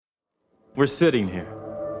We're sitting here,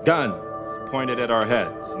 guns pointed at our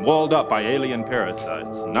heads, walled up by alien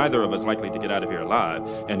parasites. Neither of us likely to get out of here alive,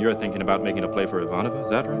 and you're thinking about making a play for Ivanova, is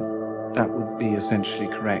that right? That would be essentially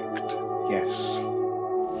correct, yes.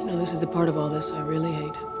 You know, this is the part of all this I really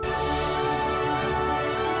hate.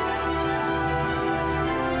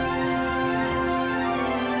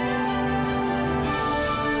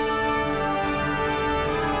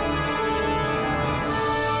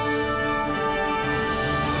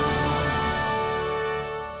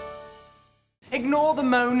 Ignore the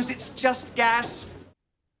moans, it's just gas.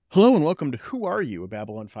 Hello and welcome to Who Are You, a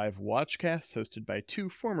Babylon 5 watchcast hosted by two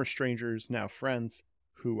former strangers, now friends,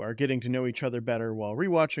 who are getting to know each other better while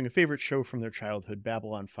rewatching a favorite show from their childhood,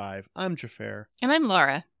 Babylon 5. I'm Jafar. And I'm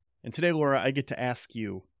Laura. And today, Laura, I get to ask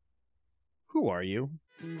you, who are you?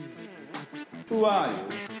 Who are you?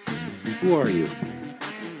 Who are you?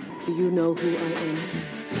 Do you know who I am?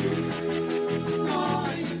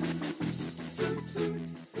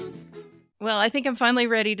 Well, I think I'm finally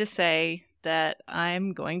ready to say that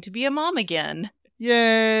I'm going to be a mom again.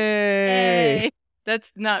 Yay! Yay!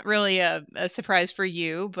 That's not really a surprise for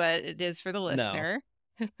you, but it is for the listener.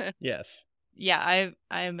 Yes. Yeah,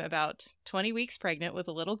 I'm about 20 weeks pregnant with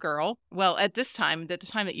a little girl. Well, at the time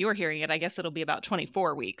that you're hearing it, I guess it'll be about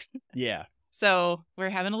 24 weeks. Yeah. So we're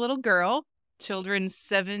having a little girl, children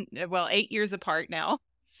 8 years apart now.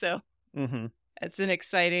 So it's an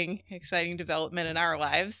exciting development in our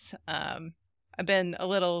lives. I've been a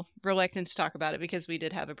little reluctant to talk about it because we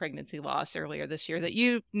did have a pregnancy loss earlier this year that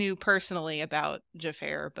you knew personally about,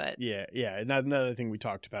 Jafar, but... Yeah. Another thing we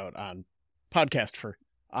talked about on podcast for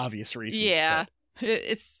obvious reasons. Yeah. But...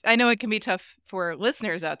 I know it can be tough for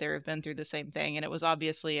listeners out there who've been through the same thing, and it was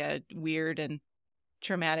obviously a weird and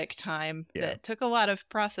traumatic time that took a lot of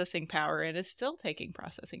processing power and is still taking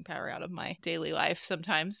processing power out of my daily life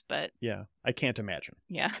sometimes, but yeah, I can't imagine.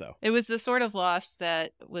 Yeah. So it was the sort of loss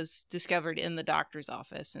that was discovered in the doctor's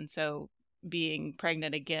office, and so being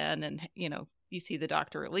pregnant again, and you see the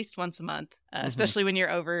doctor at least once a month, especially when you're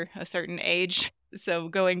over a certain age. So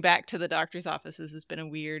going back to the doctor's offices has been a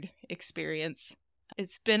weird experience.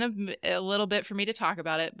 It's been a little bit for me to talk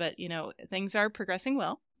about it, but things are progressing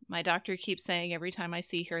well. My doctor keeps saying every time I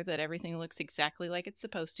see her that everything looks exactly like it's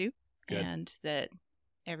supposed to. Good. And that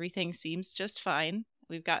everything seems just fine.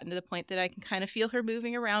 We've gotten to the point that I can kind of feel her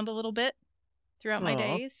moving around a little bit throughout my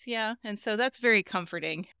days. Yeah. And so that's very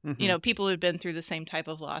comforting. People who'd been through the same type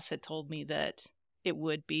of loss had told me that it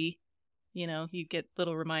would be, you get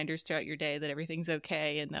little reminders throughout your day that everything's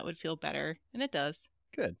okay and that would feel better. And it does.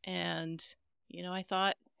 Good. And, I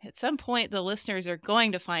thought, at some point, the listeners are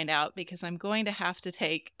going to find out because I'm going to have to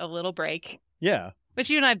take a little break. Yeah. Which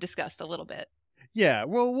you and I have discussed a little bit. Yeah,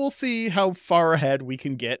 well, we'll see how far ahead we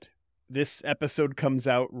can get. This episode comes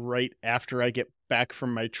out right after I get back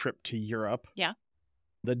from my trip to Europe. Yeah.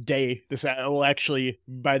 The day this will actually,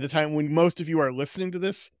 by the time when most of you are listening to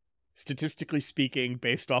this, statistically speaking,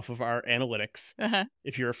 based off of our analytics,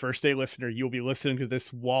 if you're a first day listener, you'll be listening to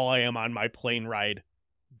this while I am on my plane ride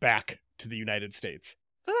back to the United States.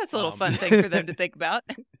 So that's a little fun thing for them to think about.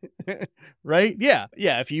 Right? Yeah.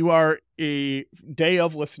 Yeah. If you are a day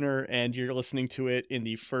of listener and you're listening to it in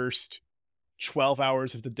the first 12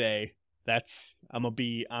 hours of the day, I'm going to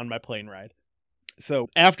be on my plane ride. So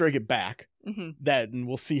after I get back, then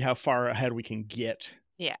we'll see how far ahead we can get.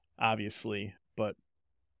 Yeah. Obviously. But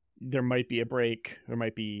there might be a break. There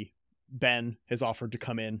might be Ben has offered to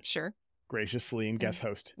come in. Sure. Graciously and guest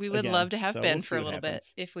host. We would again. love to have So Ben we'll for a little bit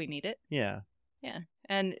if we need it. Yeah. Yeah.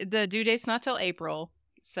 And the due date's not till April.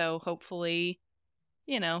 So hopefully,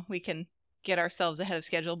 we can get ourselves ahead of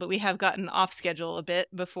schedule. But we have gotten off schedule a bit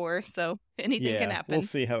before. So anything can happen. We'll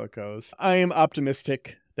see how it goes. I am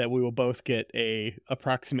optimistic that we will both get a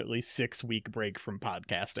approximately 6-week break from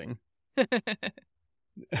podcasting.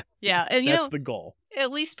 Yeah. And that's the goal.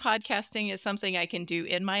 At least podcasting is something I can do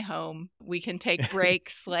in my home. We can take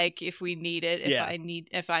breaks like if we need it,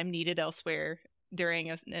 if I'm needed elsewhere during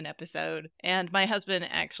an episode. And my husband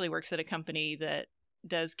actually works at a company that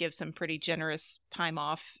does give some pretty generous time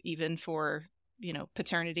off even for,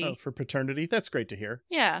 paternity. Oh, for paternity? That's great to hear.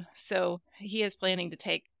 Yeah. So he is planning to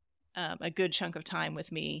take a good chunk of time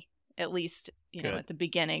with me, at least, at the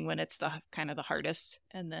beginning when it's the kind of the hardest.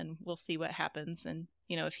 And then we'll see what happens. And,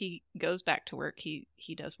 if he goes back to work, he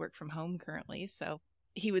does work from home currently. So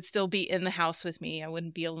he would still be in the house with me. I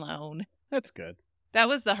wouldn't be alone. That's good. That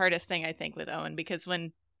was the hardest thing, I think, with Owen, because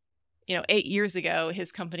when, 8 years ago,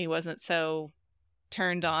 his company wasn't so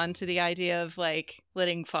turned on to the idea of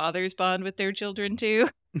letting fathers bond with their children too.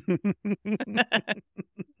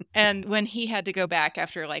 And when he had to go back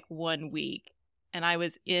after 1 week and I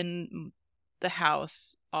was in the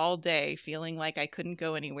house all day feeling like I couldn't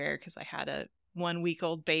go anywhere because I had a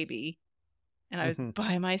 1-week-old baby and I was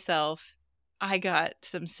by myself, I got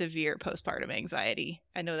some severe postpartum anxiety.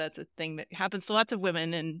 I know that's a thing that happens to lots of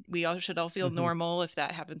women, and we all should all feel normal if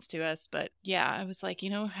that happens to us. But yeah, I was like, you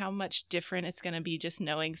know how much different it's going to be just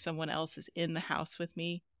knowing someone else is in the house with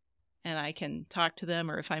me and I can talk to them,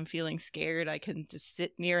 or if I'm feeling scared, I can just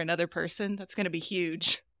sit near another person. That's going to be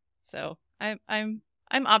huge. So I'm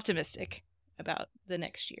optimistic about the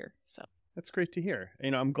next year. So That's great to hear.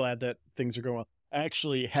 I'm glad that things are going well. I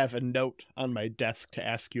actually have a note on my desk to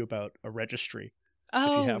ask you about a registry.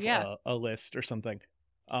 oh If you have yeah. a list or something.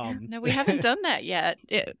 Yeah, no, we haven't done that yet.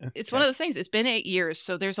 It's one of those things. It's been 8 years,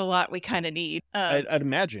 so there's a lot we kind of need. I'd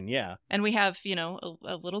imagine, yeah. And we have,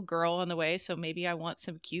 a little girl on the way, so maybe I want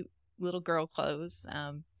some cute little girl clothes.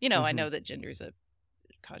 I know that gender's a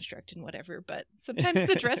construct and whatever, but sometimes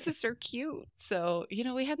the dresses are cute. So,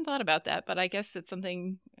 we hadn't thought about that, but I guess it's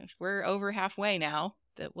something, we're over halfway now,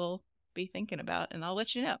 that we'll be thinking about, and I'll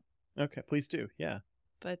let you know. Okay, please do, yeah.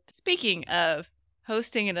 But speaking of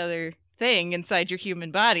hosting another thing inside your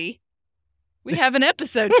human body, we have an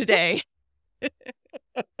episode today.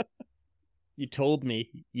 You told me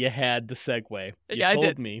you had the segue. Yeah, I You did.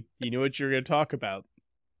 told me you knew what you were going to talk about.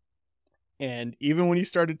 And even when you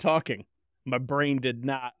started talking, my brain did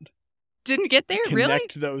not Didn't get there, really?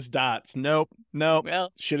 connect those dots. Nope.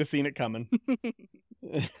 Well, Should have seen it coming.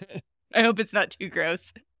 I hope it's not too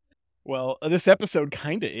gross. Well, this episode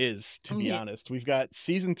kind of is, to be Yeah. honest. We've got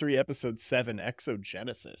Season 3, Episode 7,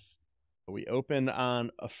 Exogenesis. We open on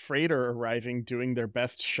a freighter arriving doing their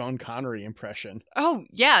best Sean Connery impression. Oh,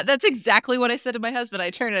 yeah, that's exactly what I said to my husband. I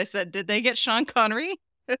turned and I said, did they get Sean Connery?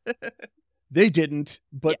 They didn't,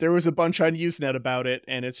 but Yeah. there was a bunch on Usenet about it,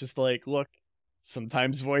 and it's just like, look,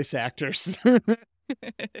 sometimes voice actors.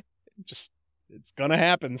 It's gonna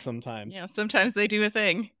happen sometimes. Yeah, sometimes they do a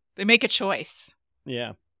thing. They make a choice.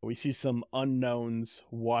 Yeah. We see some unknowns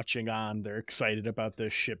watching on. They're excited about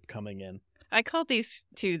this ship coming in. I called these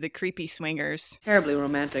two the creepy swingers Terribly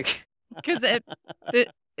romantic. because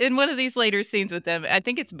in one of these later scenes with them, I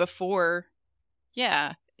think it's before,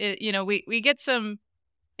 we get some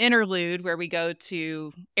interlude where we go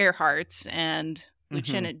to Earhart's and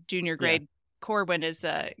Lieutenant Junior Grade Corwin is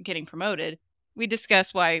getting promoted. We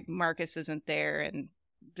discuss why Marcus isn't there, and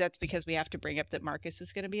that's because we have to bring up that Marcus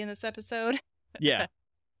is going to be in this episode. Yeah.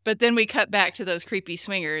 But then we cut back to those creepy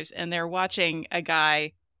swingers, and they're watching a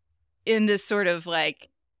guy in this sort of like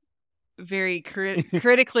very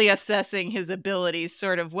critically assessing his abilities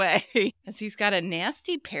sort of way, as he's got a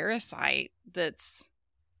nasty parasite that's...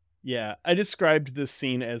 Yeah. I described this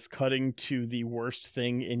scene as cutting to the worst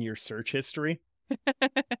thing in your search history.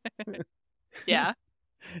 Yeah.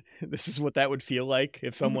 This is what that would feel like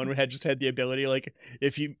if someone had just had the ability, like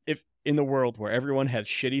if in the world where everyone had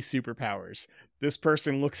shitty superpowers, this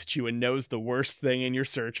person looks at you and knows the worst thing in your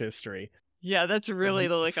search history. Yeah, that's really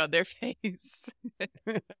the look on their face.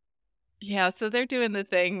 Yeah, so they're doing the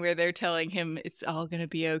thing where they're telling him it's all going to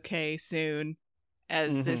be okay soon,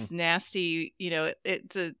 as this nasty,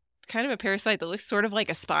 it's a kind of a parasite that looks sort of like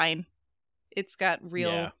a spine. It's got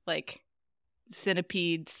real like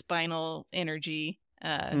centipede spinal energy.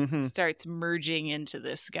 Starts merging into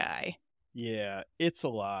this guy. Yeah, it's a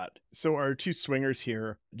lot. So our two swingers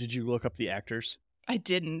here, did you look up the actors? I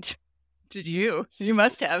didn't. Did you? You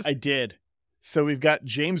must have. I did. So we've got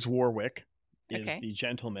James Warwick is Okay. the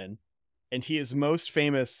gentleman, and he is most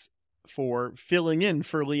famous for filling in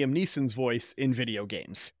for Liam Neeson's voice in video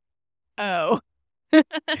games. Oh.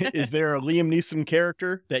 Is there a Liam Neeson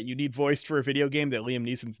character that you need voiced for a video game that Liam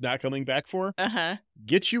Neeson's not coming back for? Uh-huh.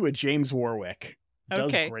 Get you a James Warwick.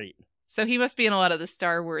 Does Okay. great. So he must be in a lot of the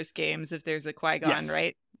Star Wars games if there's a Qui-Gon, Yes.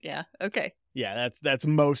 right? Yeah. Okay. Yeah, that's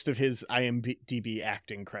most of his IMDb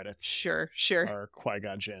acting credits Sure. are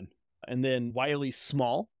Qui-Gon Jinn. And then Wiley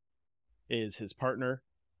Small is his partner,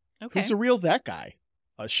 Okay. who's a real that guy.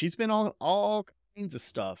 She's been on all kinds of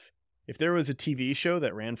stuff. If there was a TV show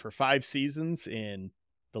that ran for 5 seasons in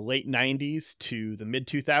the late 90s to the mid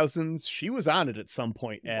 2000s, she was on it at some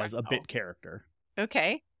point as a Wow. bit character.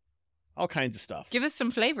 Okay. All kinds of stuff. Give us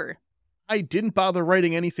some flavor. I didn't bother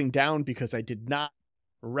writing anything down because I did not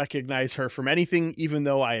recognize her from anything, even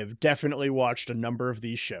though I have definitely watched a number of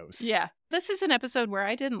these shows. Yeah. This is an episode where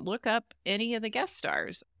I didn't look up any of the guest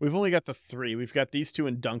stars. We've only got the 3. We've got these 2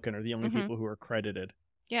 and Duncan are the only Mhm. people who are credited.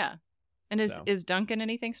 Yeah. And So. is Duncan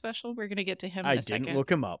anything special? We're going to get to him in I a second. didn't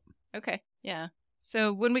look him up. Okay, yeah.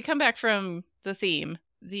 So when we come back from the theme,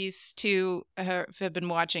 these two have been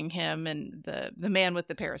watching him and the man with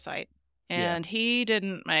the parasite, and he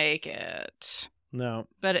didn't make it. No.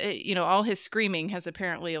 But, all his screaming has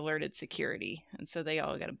apparently alerted security, and so they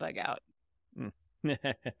all got to bug out.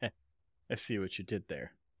 I see what you did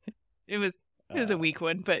there. It was a weak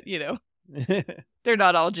one, but, they're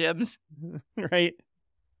not all gyms. Right?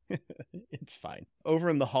 It's fine. Over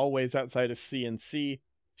in the hallways outside of CNC,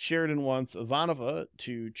 Sheridan wants Ivanova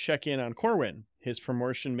to check in on Corwin. His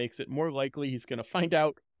promotion makes it more likely he's going to find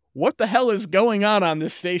out what the hell is going on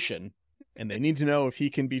this station, and they need to know if he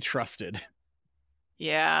can be trusted.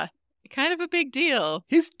 Yeah, kind of a big deal.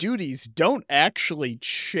 His duties don't actually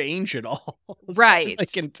change at all, as Right. far as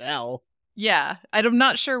I can tell. Yeah, I'm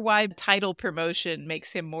not sure why title promotion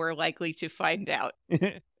makes him more likely to find out.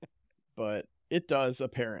 But it does,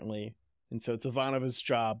 apparently. And so it's Ivanova's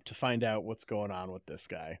job to find out what's going on with this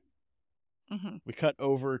guy. Mm-hmm. We cut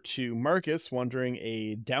over to Marcus wandering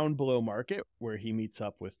a down below market where he meets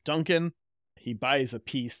up with Duncan. He buys a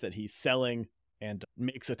piece that he's selling and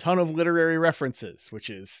makes a ton of literary references, which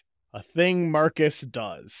is a thing Marcus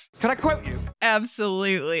does. Can I quote you?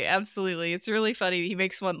 Absolutely, absolutely. It's really funny. He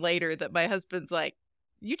makes one later that my husband's like,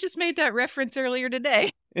 "You just made that reference earlier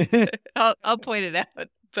today." I'll point it out.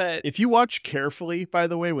 But if you watch carefully, by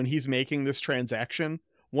the way, when he's making this transaction,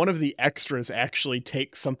 one of the extras actually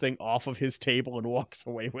takes something off of his table and walks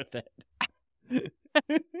away with it.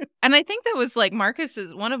 And I think that was like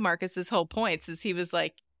one of Marcus's whole points is he was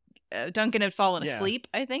like, Duncan had fallen asleep,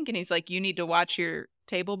 I think, and he's like, "You need to watch your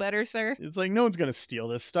table better, sir." It's like, no one's going to steal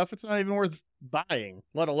this stuff. It's not even worth buying,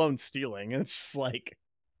 let alone stealing. And it's just like,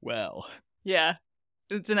 well. Yeah,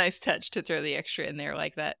 it's a nice touch to throw the extra in there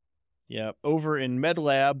like that. Yeah, over in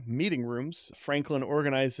MedLab meeting rooms, Franklin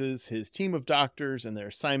organizes his team of doctors and their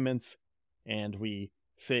assignments, and we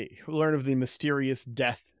learn of the mysterious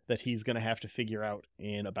death that he's going to have to figure out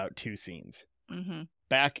in about 2 scenes. Mm-hmm.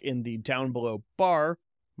 Back in the down below bar,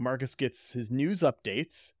 Marcus gets his news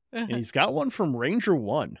updates, and he's got one from Ranger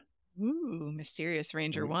 1. Ooh, mysterious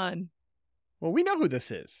Ranger 1. Well, we know who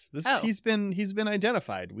this is. He's been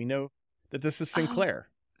identified. We know that this is Sinclair.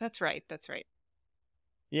 That's right.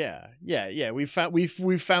 Yeah.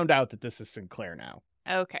 We've found out that this is Sinclair now.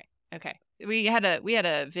 Okay. We had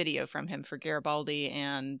a video from him for Garibaldi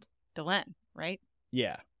and Delenn, right?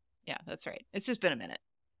 Yeah, that's right. It's just been a minute.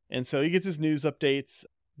 And so he gets his news updates.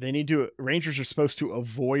 Rangers are supposed to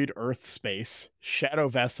avoid Earth space. Shadow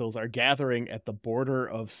vessels are gathering at the border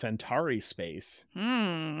of Centauri space.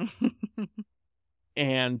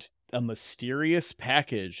 And a mysterious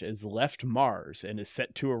package has left Mars and is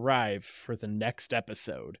set to arrive for the next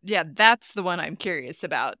episode. Yeah, that's the one I'm curious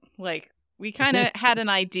about. Like, we kind of had an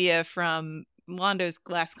idea from Londo's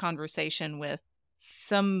last conversation with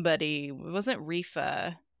somebody. It wasn't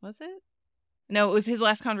Rifa, was it? No, it was his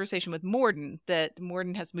last conversation with Morden, that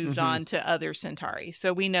Morden has moved on to other Centauri.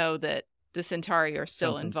 So we know that the Centauri are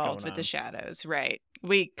still involved with the Shadows, right?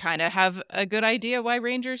 We kind of have a good idea why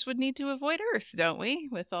Rangers would need to avoid Earth, don't we?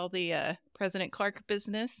 With all the President Clark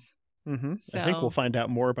business. Mm-hmm. So, I think we'll find out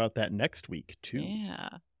more about that next week, too. Yeah.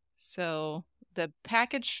 So the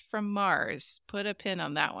package from Mars, put a pin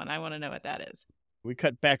on that one. I want to know what that is. We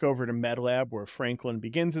cut back over to MedLab where Franklin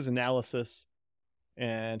begins his analysis.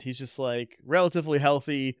 And he's just like, relatively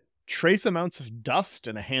healthy, trace amounts of dust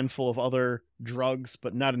and a handful of other drugs,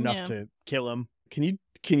 but not enough to kill him. Can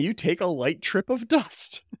you take a light trip of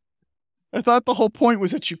dust? I thought the whole point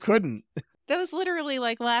was that you couldn't. That was literally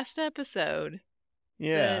like last episode.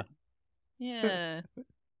 Yeah. Yeah.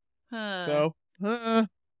 So, okay.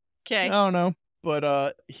 I don't know.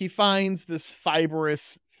 But he finds this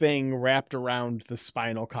fibrous thing wrapped around the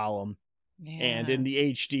spinal column. Yeah. And in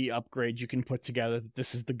the HD upgrade, you can put together that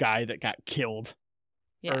this is the guy that got killed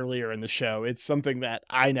earlier in the show. It's something that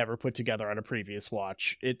I never put together on a previous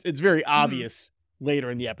watch. It's very obvious later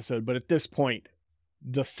in the episode, but at this point,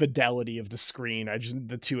 the fidelity of the screen,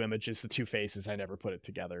 the 2 images, the 2 faces, I never put it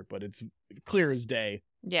together, but it's clear as day.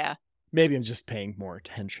 Yeah. Maybe I'm just paying more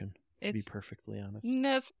attention, to be perfectly honest.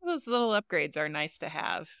 No, some of those little upgrades are nice to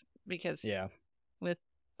have because with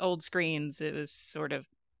old screens, it was sort of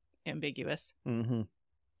ambiguous. Mm-hmm.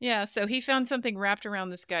 Yeah, so he found something wrapped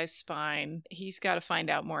around this guy's spine. He's got to find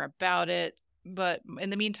out more about it. But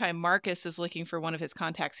in the meantime, Marcus is looking for one of his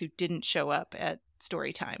contacts who didn't show up at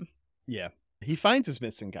story time. Yeah. He finds his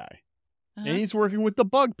missing guy. And he's working with the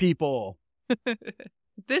bug people.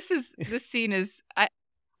 This scene is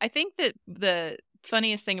I think that the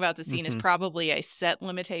funniest thing about the scene is probably a set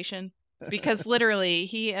limitation. Because literally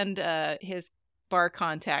he and his bar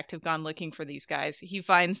contact have gone looking for these guys. He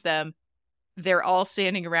finds them. They're all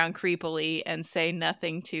standing around creepily and say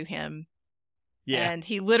nothing to him. Yeah. And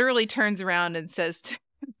he literally turns around and says to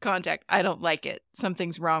his contact, "I don't like it.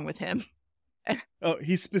 Something's wrong with him." Oh,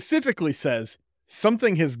 he specifically says,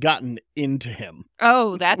 something has gotten into him.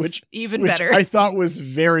 Oh, that's Which- even which better. I thought was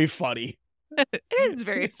very funny. It is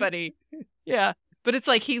very funny. Yeah. But it's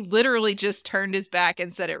like he literally just turned his back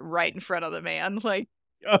and said it right in front of the man. Like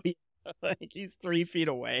Oh, yeah. Like he's 3 feet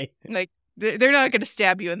away. they're not going to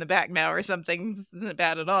stab you in the back now or something. This isn't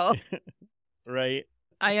bad at all. Right?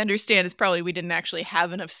 I understand it's probably we didn't actually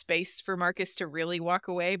have enough space for Marcus to really walk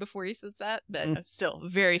away before he says that, but it's still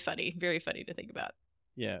very funny to think about.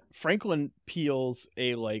 Yeah. Franklin peels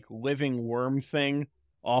a like living worm thing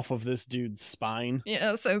off of this dude's spine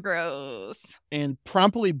Yeah, so gross. and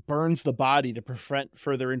promptly burns the body to prevent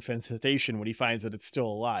further infestation when he finds that it's still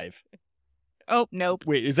alive. Oh, nope.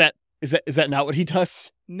 Wait, is that not what he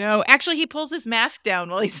does? No, actually he pulls his mask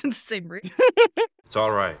down while he's in the same room. It's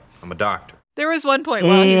all right. I'm a doctor. There was one point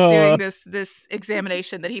while he's doing this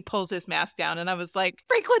examination that he pulls his mask down, and I was like,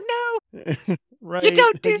 Franklin, no! Right? You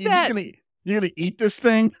don't do Like, that! You're gonna eat this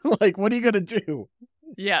thing? Like, what are you gonna do?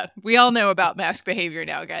 Yeah, we all know about mask behavior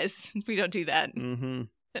now, guys. We don't do that. Mm-hmm.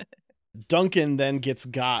 Duncan then gets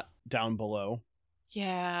got down below.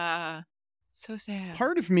 Yeah. So sad.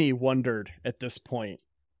 Part of me wondered at this point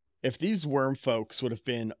if these worm folks would have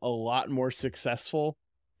been a lot more successful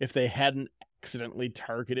if they hadn't accidentally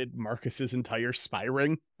targeted Marcus's entire spy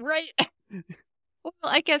ring. Right. Well,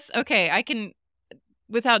 I guess, okay, I can,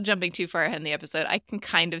 without jumping too far ahead in the episode, I can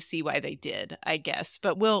kind of see why they did, I guess.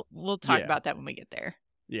 But we'll talk Yeah. about that when we get there.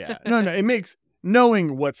 Yeah. No, it makes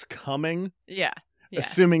knowing what's coming, Yeah. Yeah.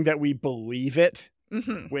 assuming that we believe it,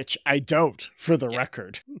 Hmm. which I don't, for the Yeah.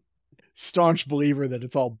 record. Staunch believer that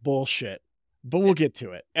it's all bullshit. But we'll get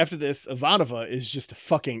to it. After this, Ivanova is just a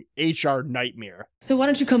fucking HR nightmare. So why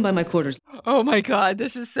don't you come by my quarters? Oh my God,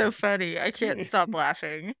 this is so funny. I can't stop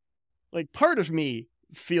laughing. Like, part of me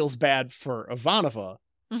feels bad for Ivanova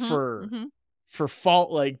Mhm, for mhm. for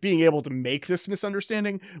fault, like being able to make this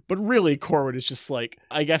misunderstanding, but really Corwin is just like,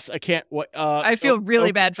 I guess I can't. What? I feel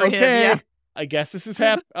really bad for him, yeah. I guess this is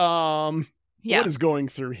What Yeah. is going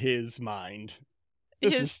through his mind?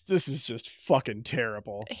 This is just fucking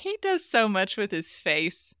terrible. He does so much with his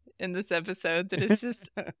face in this episode that it's just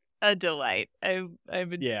a delight. I'm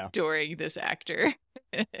Yeah. adoring this actor.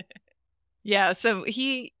 Yeah, so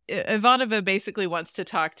Ivanova basically wants to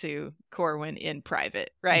talk to Corwin in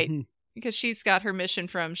private, right? Mhm. Because she's got her mission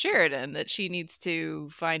from Sheridan that she needs to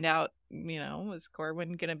find out, is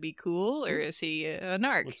Corwin going to be cool or is he a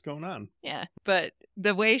narc? What's going on? Yeah, but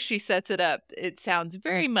the way she sets it up, it sounds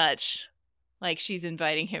very much like she's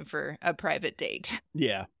inviting him for a private date.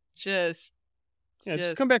 Yeah. Just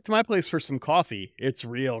Come back to my place for some coffee. It's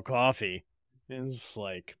real coffee. And it's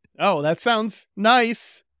like, oh, that sounds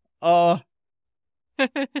nice.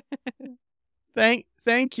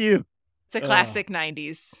 Thank you. It's a classic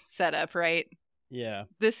 90s setup, right? Yeah.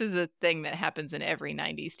 This is a thing that happens in every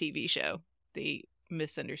 90s TV show. The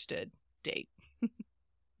misunderstood date.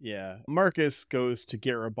 Yeah. Marcus goes to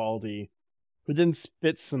Garibaldi, who then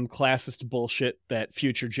spits some classist bullshit that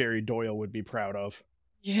future Jerry Doyle would be proud of.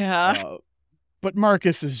 Yeah. But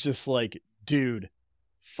Marcus is just like, dude,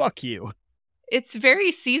 fuck you. It's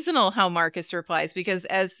very seasonal how Marcus replies because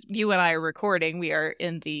as you and I are recording, we are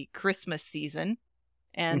in the Christmas season.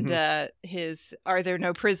 And his "Are there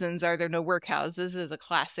no prisons? Are there no workhouses?" is a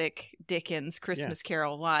classic Dickens Christmas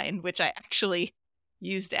Carol line, which I actually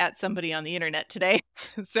used at somebody on the internet today.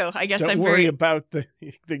 So I guess Don't I'm worry very about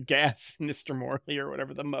the gas, Mr. Morley, or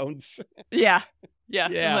whatever the moans. yeah.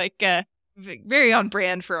 Yeah. Like very on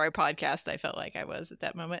brand for our podcast. I felt like I was at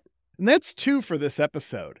that moment. And that's 2 for this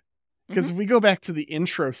episode. Because if we go back to the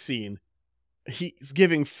intro scene, he's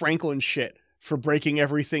giving Franklin shit for breaking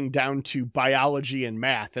everything down to biology and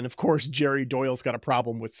math. And of course, Jerry Doyle's got a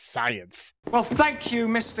problem with science. Well, thank you,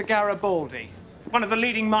 Mr. Garibaldi, one of the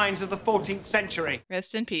leading minds of the 14th century.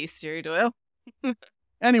 Rest in peace, Jerry Doyle.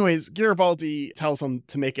 Anyways, Garibaldi tells him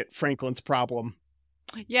to make it Franklin's problem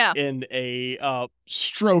Yeah. in a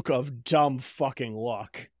stroke of dumb fucking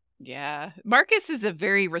luck. Yeah. Marcus is a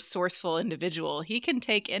very resourceful individual. He can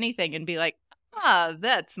take anything and be like,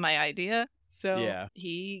 that's my idea. So Yeah.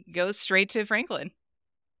 he goes straight to Franklin.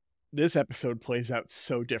 This episode plays out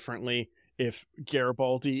so differently if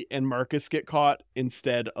Garibaldi and Marcus get caught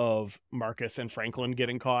instead of Marcus and Franklin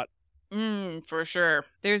getting caught. For sure.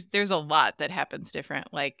 There's a lot that happens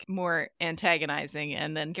different, like more antagonizing.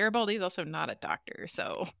 And then Garibaldi's also not a doctor,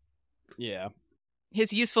 so Yeah.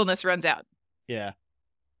 his usefulness runs out. Yeah.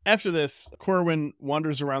 After this, Corwin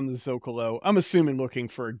wanders around the Zocalo, I'm assuming looking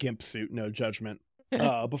for a gimp suit, no judgment,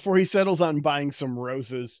 before he settles on buying some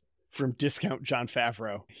roses from Discount Jon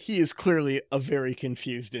Favreau. He is clearly a very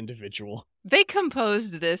confused individual. They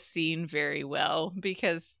composed this scene very well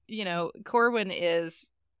because, Corwin is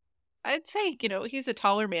I'd say, he's a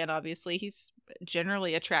taller man, obviously. He's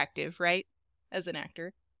generally attractive, right? As an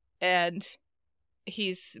actor. And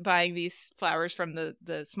he's buying these flowers from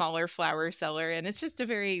the smaller flower seller. And it's just a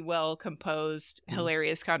very well composed,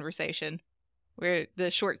 hilarious conversation where the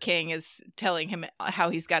short king is telling him how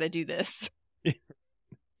he's got to do this.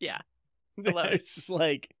 Yeah. I love it. It's just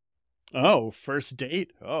like, oh, first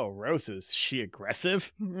date? Oh, roses. Is she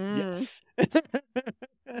aggressive? Yes.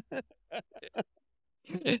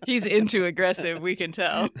 He's into aggressive, we can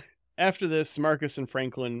tell. After this, Marcus and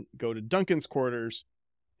Franklin go to Duncan's quarters,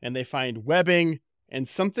 and they find webbing and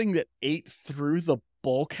something that ate through the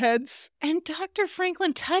bulkheads. And Dr.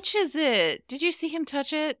 Franklin touches it. Did you see him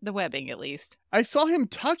touch it? The webbing, at least. I saw him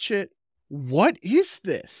touch it. What is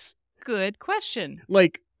this? Good question.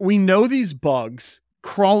 Like, we know these bugs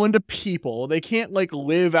crawl into people. They can't,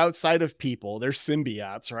 live outside of people. They're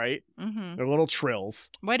symbiotes, right? Mm-hmm. They're little trills.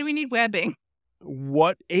 Why do we need webbing?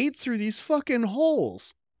 What ate through these fucking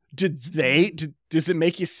holes? Does it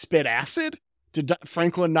make you spit acid? Did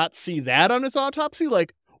Franklin not see that on his autopsy?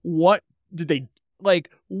 What did they,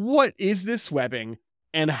 what is this webbing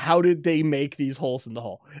and how did they make these holes in the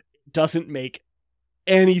hull? It doesn't make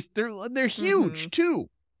any, they're huge too.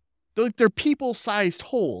 They're people-sized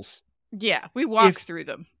holes. Yeah, we walk through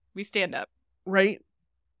them. We stand up. Right?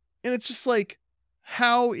 And it's just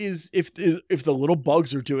how is, if the little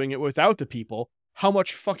bugs are doing it without the people, how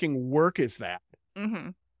much fucking work is that? Mm-hmm.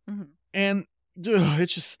 Mm-hmm. And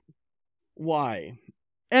it's just, why?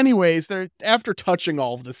 Anyways, they're after touching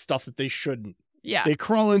all of this stuff that they shouldn't. Yeah. They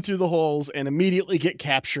crawl in through the holes and immediately get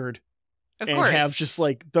captured. Of and course. have just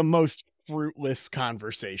the most fruitless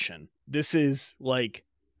conversation. This is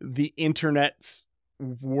the internet's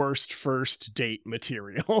worst first date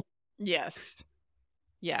material. Yes.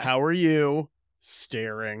 Yeah. How are you?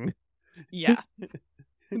 Staring. Yeah.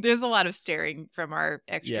 There's a lot of staring from our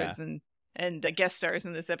extras and the guest stars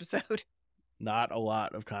in this episode. Not a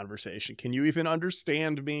lot of conversation. Can you even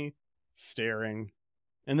understand me? Staring.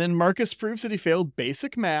 And then Marcus proves that he failed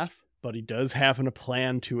basic math, but he does have a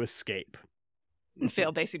plan to escape.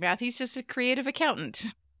 Failed basic math. He's just a creative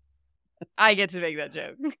accountant. I get to make that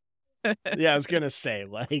joke. Yeah, I was going to say,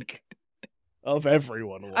 of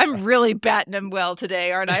everyone. Laura. I'm really batting him well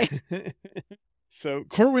today, aren't I? So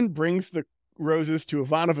Corwin brings the roses to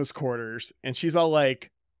Ivanova's quarters, and she's all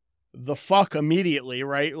the fuck immediately,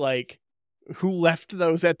 right? Who left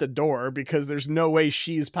those at the door? Because there's no way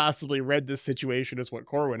she's possibly read this situation as what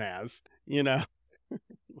Corwin has,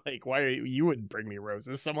 why are you wouldn't bring me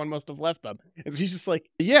roses? Someone must have left them. And she's just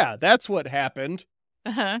yeah, that's what happened.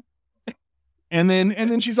 Uh-huh. And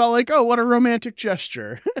then she's all oh, what a romantic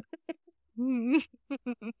gesture.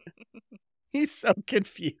 He's so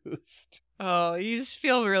confused. Oh, you just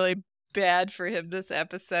feel really bad for him this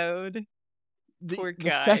episode. Poor guy.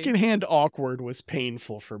 The secondhand awkward was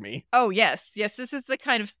painful for me. Oh, yes. Yes, this is the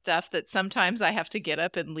kind of stuff that sometimes I have to get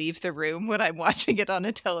up and leave the room when I'm watching it on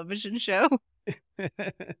a television show.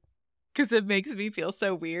 Because it makes me feel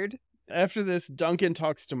so weird. After this, Duncan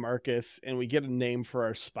talks to Marcus, and we get a name for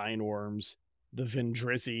our spine worms, the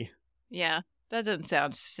Vindrizi. Yeah, that doesn't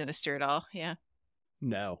sound sinister at all. Yeah.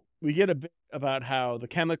 No. We get a bit about how the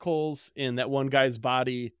chemicals in that one guy's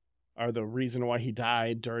body are the reason why he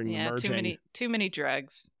died during the merging. Too many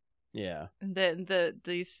drugs. Yeah. And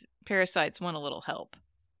these parasites want a little help.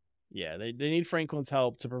 Yeah, they need Franklin's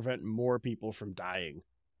help to prevent more people from dying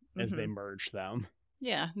as they merge them.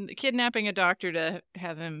 Yeah, kidnapping a doctor to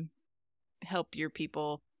have him help your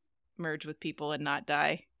people merge with people and not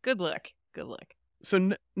die. Good luck. Good luck.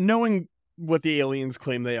 So knowing what the aliens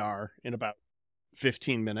claim they are in about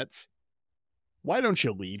 15 minutes, why don't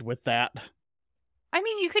you lead with that? I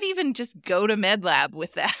mean, you could even just go to MedLab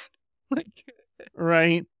with that.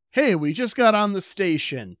 Right? Hey, we just got on the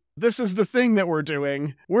station. This is the thing that we're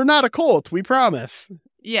doing. We're not a cult, we promise.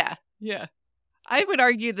 Yeah, yeah. I would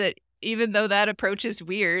argue that even though that approach is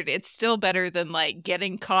weird, it's still better than,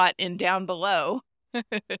 getting caught in Down Below.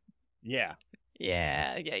 Yeah.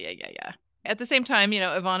 Yeah. At the same time,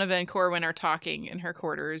 Ivanova and Corwin are talking in her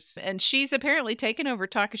quarters, and she's apparently taken over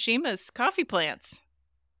Takashima's coffee plants.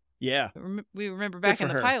 Yeah. We remember back in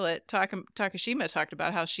the pilot, Takashima talked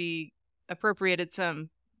about how she appropriated some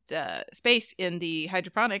space in the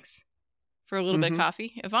hydroponics for a little bit of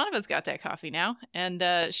coffee. Ivanova's got that coffee now, and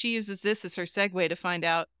she uses this as her segue to find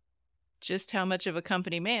out just how much of a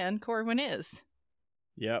company man Corwin is.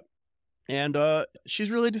 Yep. And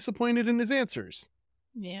she's really disappointed in his answers.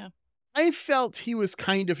 Yeah. I felt he was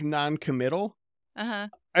kind of non-committal. Uh-huh.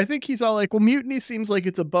 I think he's all well, mutiny seems like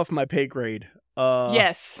it's above my pay grade.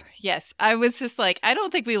 Yes. I was just I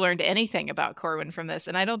don't think we learned anything about Corwin from this,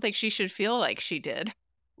 and I don't think she should feel like she did.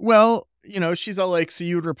 Well, she's all like, so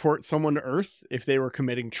you would report someone to Earth if they were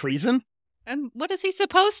committing treason? And what is he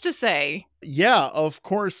supposed to say? Yeah, of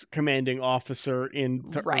course, commanding officer in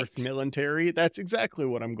the Right. Earth military. That's exactly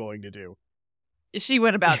what I'm going to do. She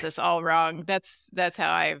went about this all wrong. That's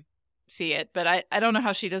how I see it. But I don't know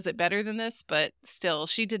how she does it better than this, but still,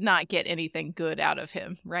 she did not get anything good out of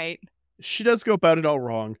him, right? She does go about it all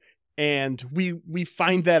wrong, and we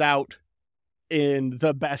find that out in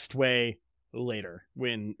the best way later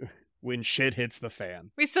when shit hits the fan.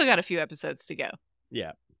 We still got a few episodes to go.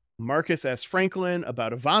 Yeah. Marcus asks Franklin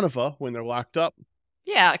about Ivanova when they're locked up.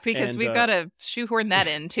 Yeah, because And, we've got to shoehorn that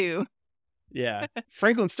in too. Yeah.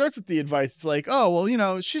 Franklin starts with the advice. It's like, oh, well, you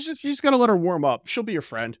just got to let her warm up. She'll be your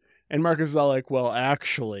friend. And Marcus is all like, well,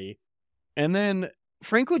 actually. And then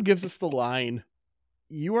Franklin gives us the line,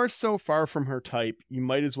 you are so far from her type, you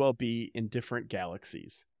might as well be in different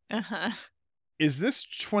galaxies. Uh-huh. Is this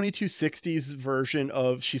 2260's version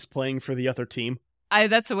of she's playing for the other team?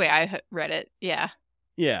 That's the way I read it. Yeah.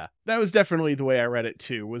 Yeah, that was definitely the way I read it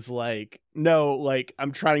too, was like, no, like,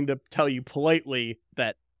 I'm trying to tell you politely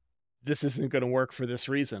that this isn't going to work for this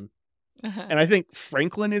reason. Uh-huh. And I think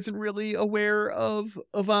Franklin isn't really aware of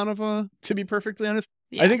Ivanova, to be perfectly honest.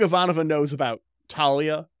 Yeah. I think Ivanova knows about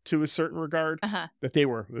Talia to a certain regard, Uh-huh. that they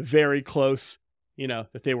were very close,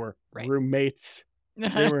 that they were Right. roommates,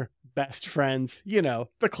 they were best friends,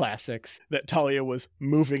 the classics, that Talia was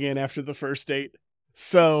moving in after the first date.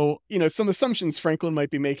 So, some assumptions Franklin might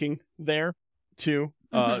be making there too,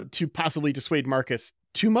 to possibly dissuade Marcus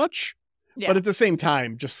too much. Yeah. But at the same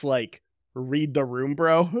time, just like, read the room,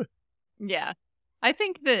 bro. Yeah. I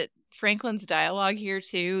think that Franklin's dialogue here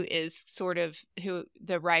too is sort of who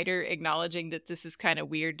the writer acknowledging that this is kind of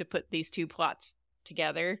weird to put these two plots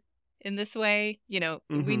together in this way. We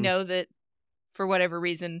Mhm. know that for whatever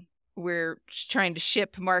reason we're trying to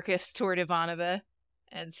ship Marcus toward Ivanova.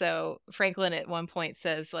 And so Franklin at one point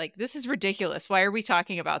says, like, this is ridiculous. Why are we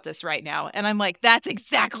talking about this right now? And I'm like, that's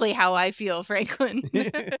exactly how I feel, Franklin.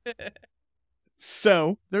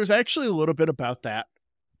 So there's actually a little bit about that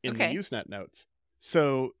in Okay. the Usenet notes.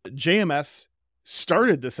 So JMS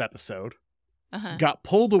started this episode, Uh-huh. got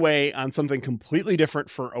pulled away on something completely different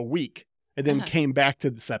for a week, and then Uh-huh. came back to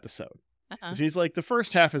this episode. Uh-huh. So he's like, the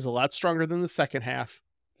first half is a lot stronger than the second half.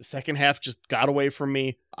 The second half just got away from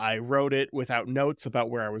me. I wrote it without notes about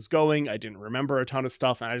where I was going. I didn't remember a ton of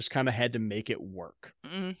stuff, and I just kind of had to make it work.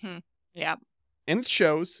 Mm-hmm. Yeah. And it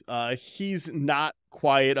shows. He's not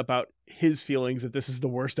quiet about his feelings that this is the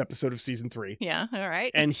worst episode of season 3. Yeah. All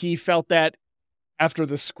right. And he felt that after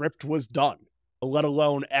the script was done, let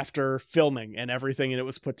alone after filming and everything and it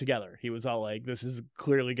was put together. He was all like, this is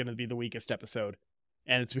clearly going to be the weakest episode.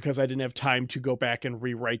 And it's because I didn't have time to go back and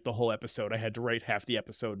rewrite the whole episode. I had to write half the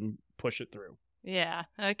episode and push it through. Yeah.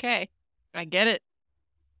 Okay. I get it.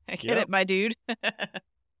 I get Yep. it, my dude.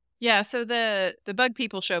 Yeah. So the bug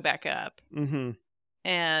people show back up Mm-hmm.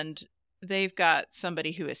 and they've got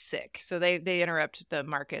somebody who is sick. So they interrupt the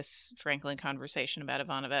Marcus Franklin conversation about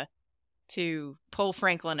Ivanova to pull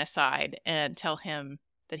Franklin aside and tell him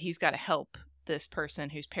that he's got to help this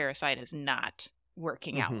person whose parasite is not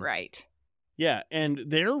working out Mhm. right. Yeah, and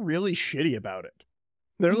they're really shitty about it.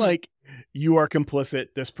 They're Mhm. like, you are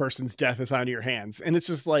complicit. This person's death is on your hands. And it's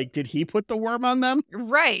just like, did he put the worm on them?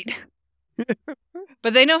 Right.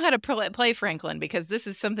 But they know how to play Franklin because this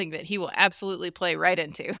is something that he will absolutely play right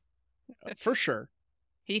into. For sure.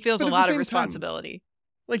 He feels But a at the lot of same time, responsibility.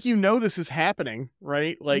 Like, this is happening,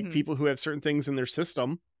 right? Like, Mhm. people who have certain things in their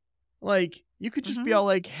system. Like, you could just be Mhm. all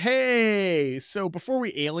like, hey, so before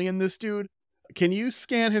we alien this dude, can you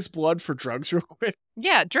scan his blood for drugs real quick?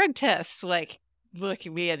 Yeah, drug tests. Like, look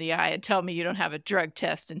at me in the eye and tell me you don't have a drug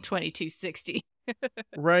test in 2260.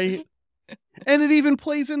 Right? And it even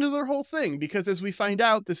plays into their whole thing because as we find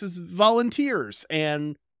out, this is volunteers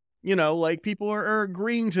and, like, people are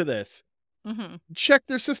agreeing to this. Mm-hmm. Check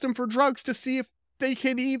their system for drugs to see if they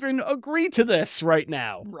can even agree to this right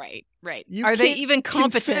now. Right, right. You Are they can't even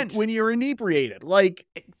competent? Consent when you're inebriated. Like,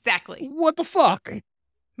 Exactly. what the fuck?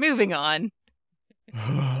 Moving on.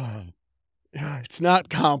 It's not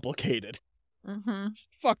complicated. Mm-hmm. Just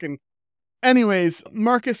fucking. Anyways,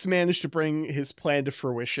 Marcus managed to bring his plan to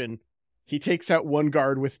fruition. He takes out one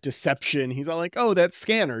guard with deception. He's all like, oh, that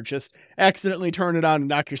scanner. Just accidentally turn it on and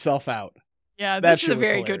knock yourself out. Yeah, That this is a shit was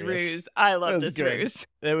very good hilarious. ruse. I That love was this good. ruse.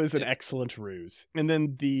 It was an excellent ruse. And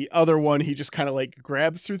then the other one, he just kind of like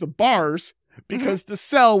grabs through the bars because the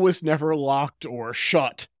cell was never locked or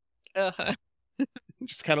shut. Uh-huh.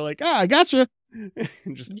 Just kind of like, I gotcha.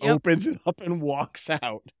 And just Yep. opens it up and walks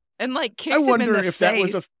out. And like kicks I him wonder in the if face. that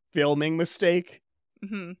was a filming mistake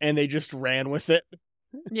Mhm. and they just ran with it.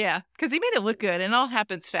 Yeah, because he made it look good, and it all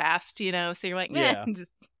happens fast, so you're like, meh, Yeah.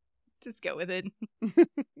 just go with it.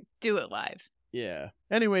 Do it live. Yeah.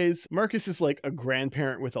 Anyways, Marcus is like a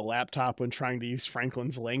grandparent with a laptop when trying to use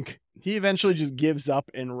Franklin's link. He eventually just gives up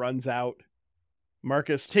and runs out.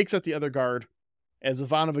 Marcus takes out the other guard as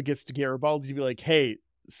Ivanova gets to Garibaldi to be like, hey,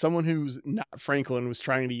 someone who's not Franklin was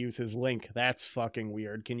trying to use his link. That's fucking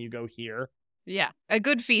weird. Can you go here? Yeah, a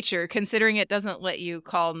good feature, considering it doesn't let you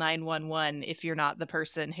call 911 if you're not the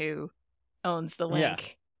person who owns the link.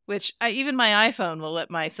 Yeah. Which even my iPhone will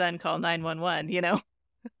let my son call 911,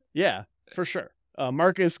 Yeah, for sure.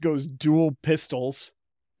 Marcus goes dual pistols,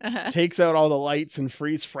 Uh-huh. takes out all the lights and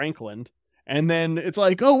frees Franklin. And then it's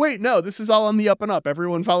like, oh, wait, no, this is all on the up and up.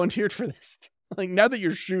 Everyone volunteered for this. Like, now that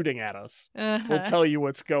you're shooting at us, we'll Uh-huh. tell you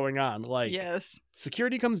what's going on. Like, Yes.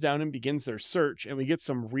 security comes down and begins their search, and we get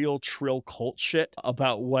some real Trill cult shit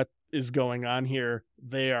about what is going on here.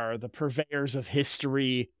 They are the purveyors of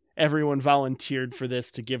history. Everyone volunteered for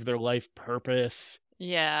this to give their life purpose.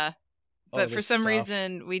 Yeah. all But for this some stuff.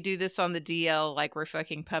 reason, we do this on the DL like we're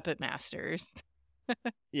fucking puppet masters.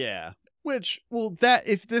 Yeah. Which, well, that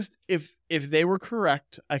if they were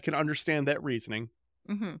correct, I can understand that reasoning.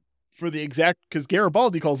 Mm-hmm. For the exact, because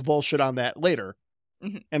Garibaldi calls bullshit on that later.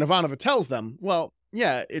 Mhm. And Ivanova tells them, well,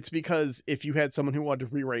 yeah, it's because if you had someone who wanted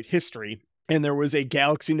to rewrite history and there was a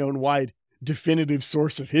galaxy known wide definitive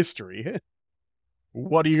source of history,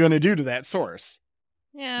 what are you going to do to that source?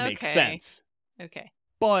 Yeah, Makes okay. sense. Okay.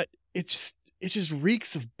 But it just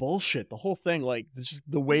reeks of bullshit. The whole thing, like, it's just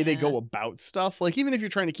the way they Yeah. go about stuff. Like, even if you're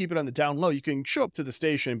trying to keep it on the down low, you can show up to the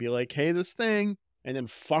station and be like, hey, this thing, and then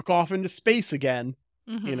fuck off into space again.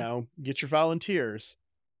 Mhm. Get your volunteers.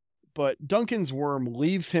 But Duncan's worm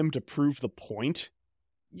leaves him to prove the point.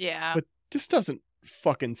 Yeah. But this doesn't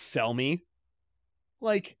fucking sell me.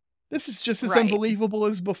 Like, this is just as Right. unbelievable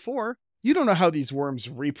as before. You don't know how these worms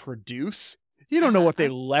reproduce. You don't know what they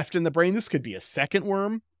left in the brain. This could be a second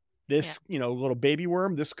worm. This, little baby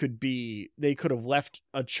worm. This could be, they could have left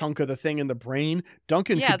a chunk of the thing in the brain.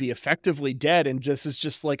 Duncan Yeah. could be effectively dead and just is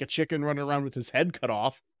just like a chicken running around with his head cut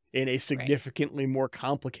off in a significantly more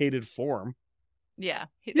complicated form. Yeah.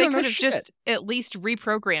 They don't know could have shit. just at least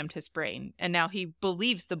reprogrammed his brain, and now he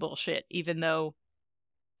believes the bullshit, even though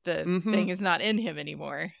the Mhm. thing is not in him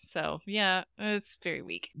anymore. So, yeah, it's very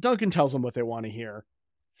weak. Duncan tells them what they want to hear.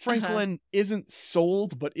 Franklin isn't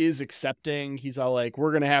sold, but is accepting. He's all like,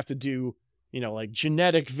 we're going to have to do, like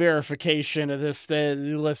genetic verification of this.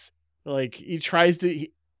 Like, he tries to,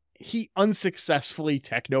 he unsuccessfully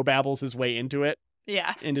technobabbles his way into it,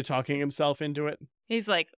 Yeah. into talking himself into it. He's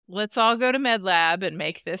like, let's all go to Med Lab and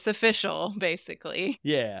make this official, basically.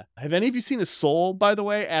 Yeah. Have any of you seen a soul, by the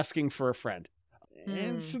way, asking for a friend?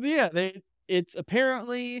 And so, yeah, it's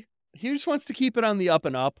apparently, he just wants to keep it on the up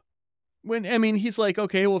and up. He's like,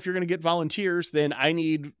 okay, well, if you're going to get volunteers, then I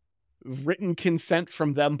need written consent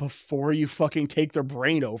from them before you fucking take their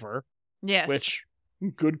brain over. Yes. Which,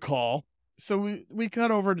 good call. So we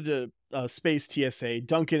cut over to Space TSA.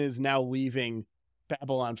 Duncan is now leaving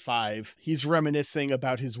Babylon 5. He's reminiscing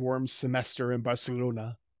about his worm semester in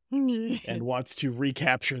Barcelona and wants to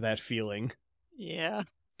recapture that feeling. Yeah.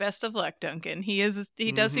 Best of luck, Duncan. He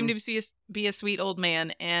does seem to be a sweet old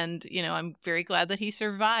man, and I'm very glad that he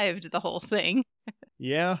survived the whole thing.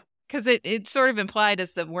 Yeah. Because it sort of implied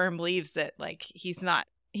as the worm leaves that like he's not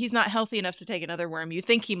healthy enough to take another worm. You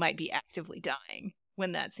think he might be actively dying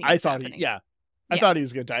when that scene. I was thought happening. I thought he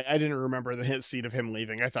was going to die. I didn't remember the hit scene of him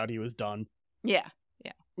leaving. I thought he was done. Yeah.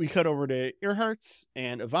 We cut over to Earhart's,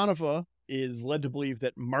 and Ivanova is led to believe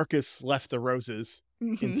that Marcus left the roses,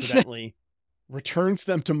 incidentally, returns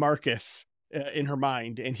them to Marcus in her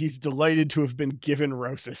mind, and he's delighted to have been given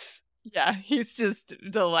roses. Yeah, he's just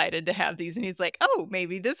delighted to have these, and he's like, oh,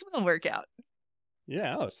 maybe this will work out.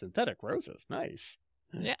 Yeah, synthetic roses. Nice.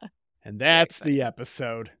 Yeah. And that's exciting. the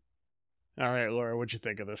episode. All right, Laura, what'd you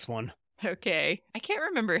think of this one? Okay. I can't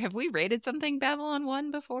remember. Have we rated something Babylon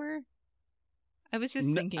 1 before? I was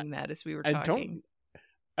just thinking that as we were talking.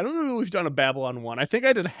 I don't know if we've done a Babylon 1. I think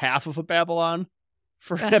I did half of a Babylon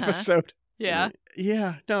for an episode. Yeah.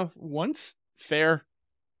 Yeah, no, once. Fair.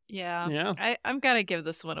 Yeah. Yeah. I'm gonna give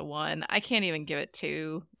this one a 1. I can't even give it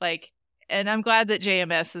 2. And I'm glad that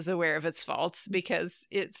JMS is aware of its faults because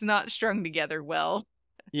it's not strung together well.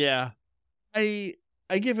 Yeah. I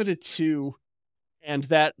give it a 2, and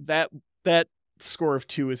that score of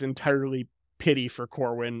 2 is entirely pity for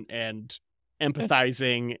Corwin and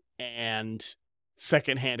empathizing and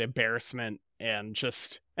secondhand embarrassment and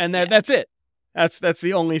that's it. That's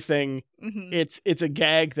the only thing. Mm-hmm. It's a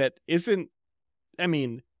gag that isn't,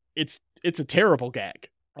 it's a terrible gag.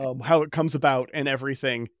 How it comes about and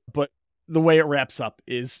everything, but the way it wraps up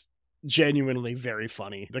is genuinely very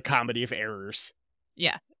funny. The comedy of errors.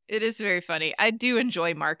 Yeah, it is very funny. I do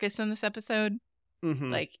enjoy Marcus in this episode.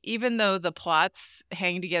 Mm-hmm. Like, even though the plots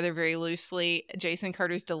hang together very loosely, Jason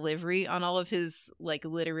Carter's delivery on all of his, like,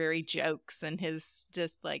 literary jokes and his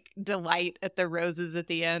just, like, delight at the roses at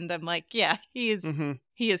the end, I'm like, yeah, he is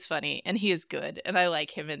funny, and he is good, and I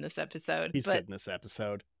like him in this episode. He's but good in this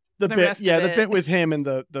episode. the rest of the it- bit with him and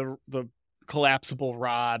the collapsible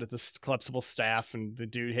rod, the collapsible staff, and the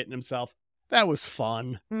dude hitting himself, that was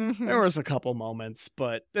fun. Mhm. There was a couple moments,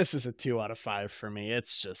 but this is a 2 out of 5 for me.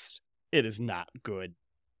 It is not good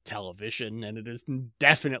television, and it is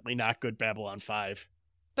definitely not good Babylon 5.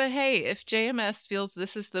 But hey, if JMS feels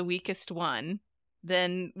this is the weakest one,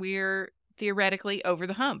 then we're theoretically over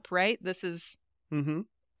the hump, right? This is Mm-hmm.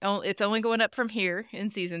 it's only going up from here in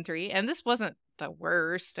season 3, and this wasn't the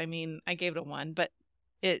worst. I mean, I gave it a 1, but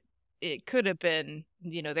it could have been,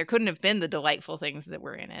 there couldn't have been the delightful things that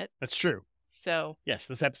were in it. That's true. So Yes,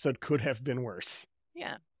 this episode could have been worse.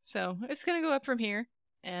 yeah, so it's gonna go up from here,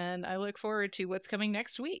 and I look forward to what's coming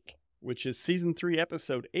next week. Which is season 3,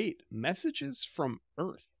 episode 8, Messages from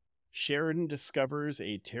Earth. Sheridan discovers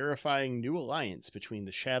a terrifying new alliance between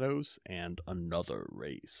the Shadows and another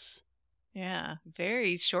race. Yeah,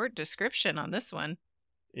 very short description on this one.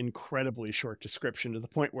 Incredibly short description to the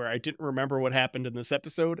point where I didn't remember what happened in this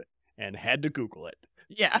episode and had to Google it.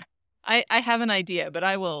 Yeah, I have an idea, but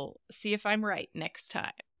I will see if I'm right next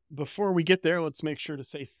time. Before we get there, let's make sure to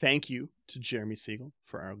say thank you to Jeremy Siegel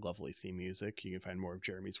for our lovely theme music. You can find more of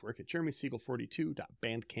Jeremy's work at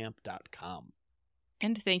jeremysiegel42.bandcamp.com.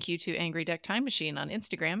 And thank you to Angry Duck Time Machine on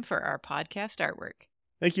Instagram for our podcast artwork.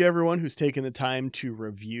 Thank you, everyone who's taken the time to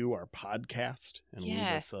review our podcast and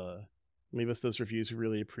Yes. leave us those reviews. We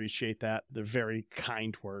really appreciate that. They're very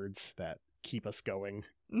kind words that keep us going.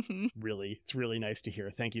 Mm-hmm. It's really nice to hear.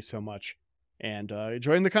 Thank you so much. And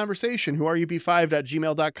join the conversation.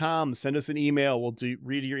 whoareyoup5@gmail.com. Send us an email. We'll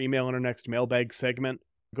read your email in our next mailbag segment.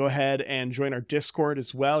 Go ahead and join our Discord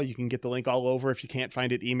as well. You can get the link all over. If you can't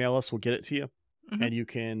find it, email us. We'll get it to you. Mhm. And you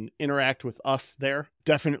can interact with us there.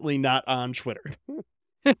 Definitely not on Twitter.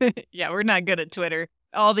 Yeah, we're not good at Twitter.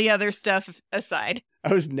 All the other stuff aside.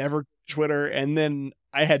 I was never Twitter, and then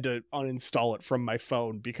I had to uninstall it from my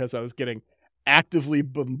phone because I was getting actively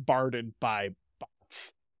bombarded by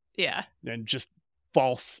bots Yeah. and just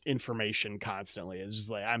false information constantly. It's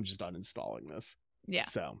just like, I'm just uninstalling this. Yeah.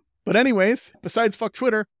 So, but anyways, besides fuck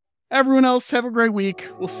Twitter, everyone else have a great week.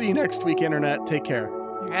 We'll see you next week, Internet. Take care.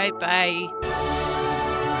 All right, bye.